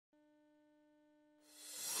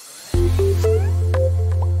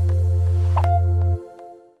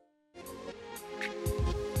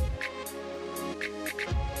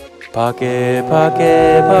Pocket Con.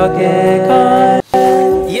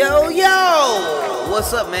 Yo, yo!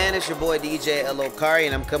 What's up, man? It's your boy DJ Elokari,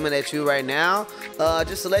 and I'm coming at you right now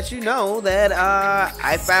just to let you know that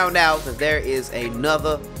I found out that there is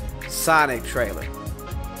another Sonic trailer.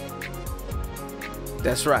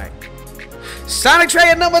 That's right. Sonic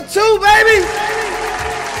trailer number 2, baby!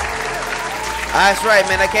 That's right,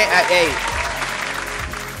 man. Hey.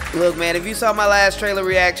 Look, man, if you saw my last trailer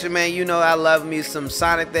reaction, man, you know I love me some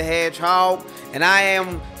Sonic the Hedgehog, and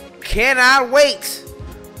cannot wait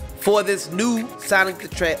for this new Sonic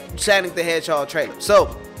the Hedgehog trailer.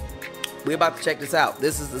 So, we're about to check this out.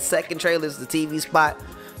 This is the second trailer, it's the TV spot.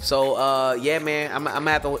 So, yeah, man, I'm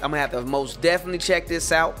gonna have to most definitely check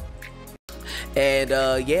this out. And,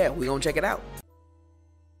 yeah, we're gonna check it out.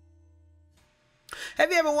 Have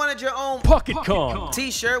you ever wanted your own Pocket Con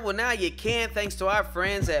t-shirt? Well, now you can, thanks to our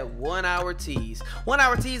friends at 1 Hour Tees. 1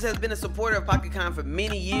 Hour Tees has been a supporter of Pocket Con for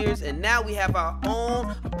many years, and now we have our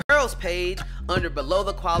own apparels page under Below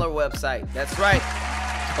the Collar website. That's right.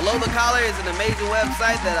 Below the Collar is an amazing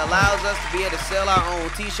website that allows us to be able to sell our own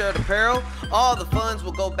t-shirt apparel. All the funds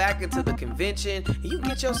will go back into the convention, and you can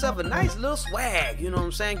get yourself a nice little swag, you know what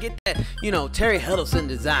I'm saying? Get that, you know, Terry Huddleston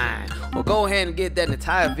design, or go ahead and get that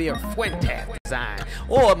Natalia Fuentes design,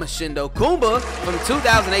 or Machindo Kumba from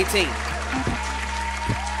 2018.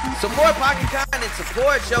 Support Pocket Con and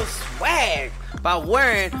support your swag by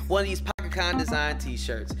wearing one of these Pocket Con design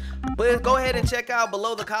t-shirts. But go ahead and check out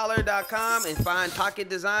belowthecollar.com and find Pocket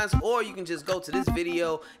Designs, or you can just go to this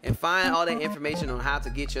video and find all that information on how to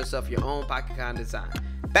get yourself your own Pocket Con design.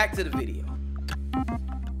 Back to the video.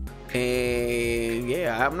 And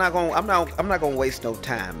yeah, I'm not gonna waste no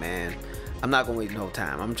time, man. I'm not gonna waste no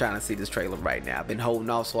time. I'm trying to see this trailer right now. I've been holding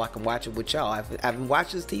off so I can watch it with y'all. I haven't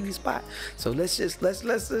watched this TV spot, so let's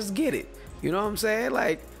get it. You know what I'm saying?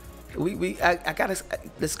 Like,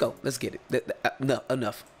 let's go. Let's get it.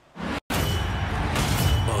 Enough.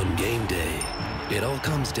 On game day, it all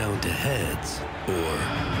comes down to heads or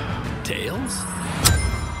tails. See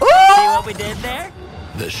what we did there?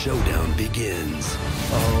 The showdown begins.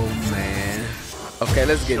 Oh man. Okay,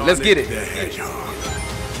 let's get it. Let's get it. The Hedgehog.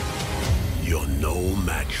 You're no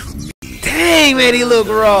match for me. Dang, man, he look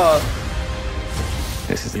raw.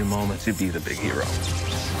 This is your moment to be the big hero.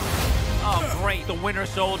 Oh, great, the Winter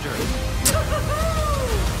Soldier.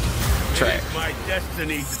 Track. It's my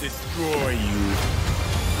destiny to destroy you.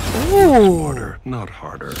 Ooh. Harder, not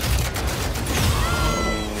harder. That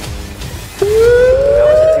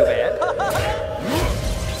wasn't too bad.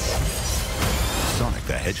 Sonic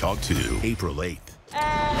the Hedgehog 2, April 8th.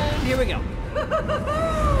 And here we go.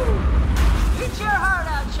 Get your heart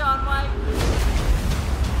out, Shaun White.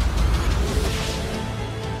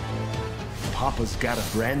 Papa's got a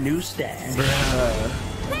brand new stash.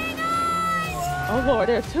 Oh Lord,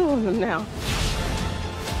 there are 2 of them now.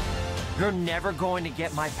 You're never going to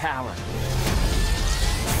get my power.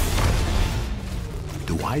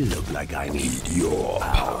 Do I look like I need your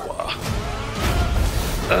power?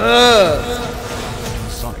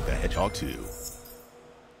 Sonic the Hedgehog 2.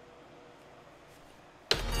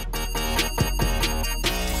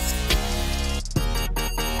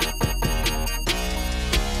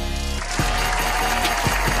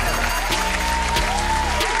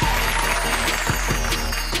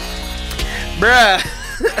 Bruh.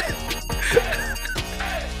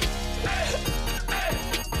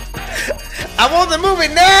 I want the movie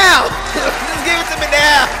now. Just give it to me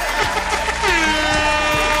now.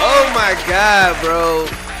 Oh my God, bro.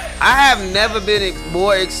 I have never been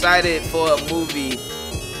more excited for a movie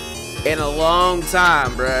in a long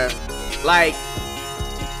time, bruh. Like,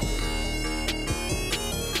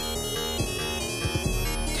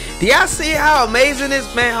 do y'all see how amazing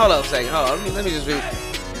this, man? Hold up a second. Hold on. Let me just read.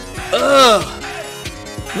 Ugh,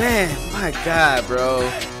 man, my God, bro.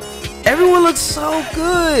 Everyone looks so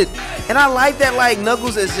good, and I like that. Like,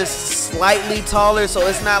 Knuckles is just slightly taller, so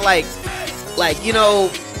it's not like you know.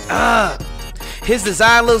 His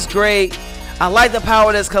design looks great. I like the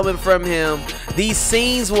power that's coming from him. These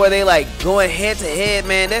scenes where they like going head to head,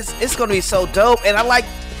 man. It's gonna be so dope, and I like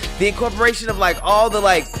the incorporation of like all the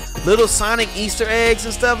like little Sonic Easter eggs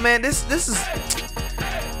and stuff, man. This is,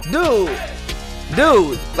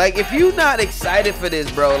 dude, like, if you're not excited for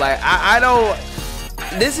this, bro, like, I don't,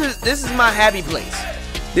 this is my happy place.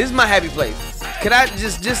 This is my happy place. Can I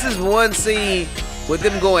just this one scene with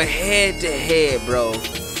them going head to head, bro.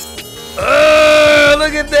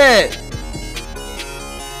 Look at that.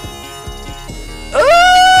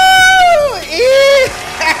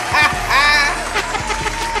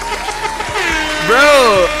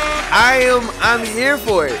 Bro, I'm here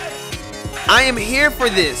for it. I am here for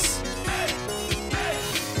this.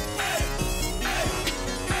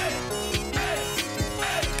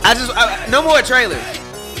 No more trailers.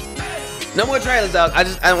 No more trailers, dog.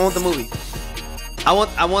 I want the movie. I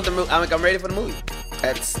want the movie. I'm ready for the movie.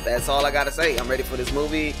 That's all I gotta say. I'm ready for this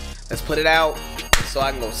movie. Let's put it out so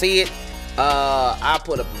I can go see it. I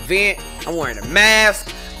put up an event. I'm wearing a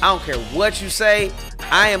mask. I don't care what you say.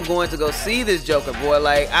 I am going to go see this Joker, boy.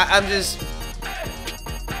 Like I'm just.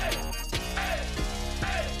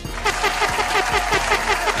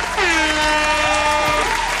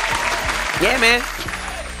 Yeah, man.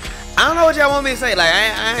 I don't know what y'all want me to say. Like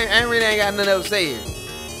I really ain't got nothing else to say here.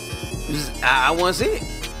 I want to see it.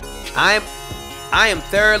 I am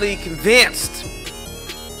thoroughly convinced.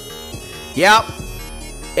 Yep.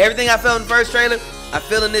 Everything I felt in the first trailer, I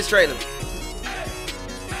feel in this trailer.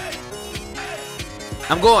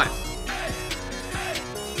 I'm going.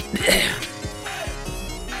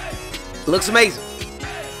 Looks amazing.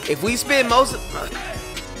 If we spend most of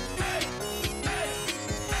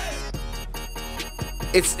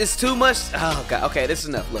it's too much. Oh god. Okay, this is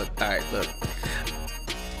enough. Look. Alright, look.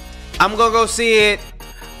 I'm gonna go see it.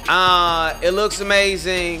 It looks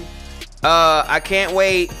amazing. I can't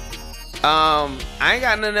wait. I ain't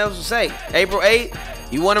got nothing else to say. April 8th.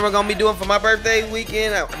 You wonder what I'm gonna be doing for my birthday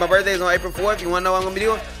weekend? My birthday is on April 4th. You wanna know what I'm gonna be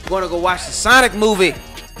doing? I'm gonna go watch the Sonic movie.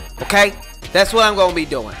 Okay? That's what I'm gonna be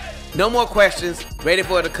doing. No more questions. Ready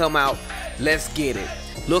for it to come out. Let's get it.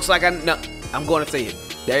 Looks like I'm gonna see it.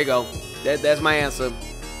 There you go. That's my answer.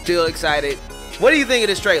 Still excited. What do you think of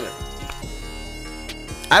this trailer?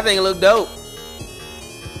 I think it looked dope.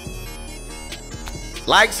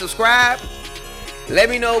 Like, subscribe. Let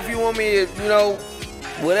me know if you want me to,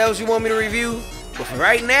 what else you want me to review. But for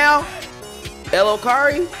right now, L.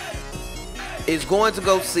 Okari is going to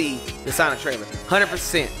go see the Sonic trailer.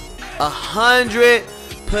 100%.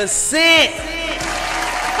 100%.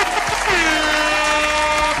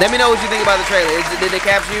 Let me know what you think about the trailer. Did it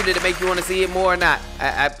capture you? Did it make you want to see it more or not?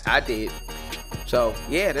 I did. So,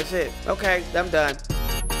 yeah, that's it. Okay, I'm done.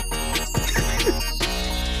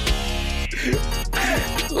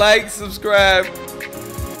 Like, subscribe.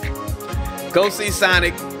 Go see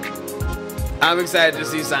Sonic. I'm excited to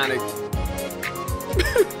see Sonic.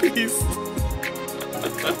 Peace.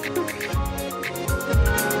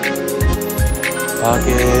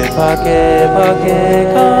 Pocket, pocket, pocket,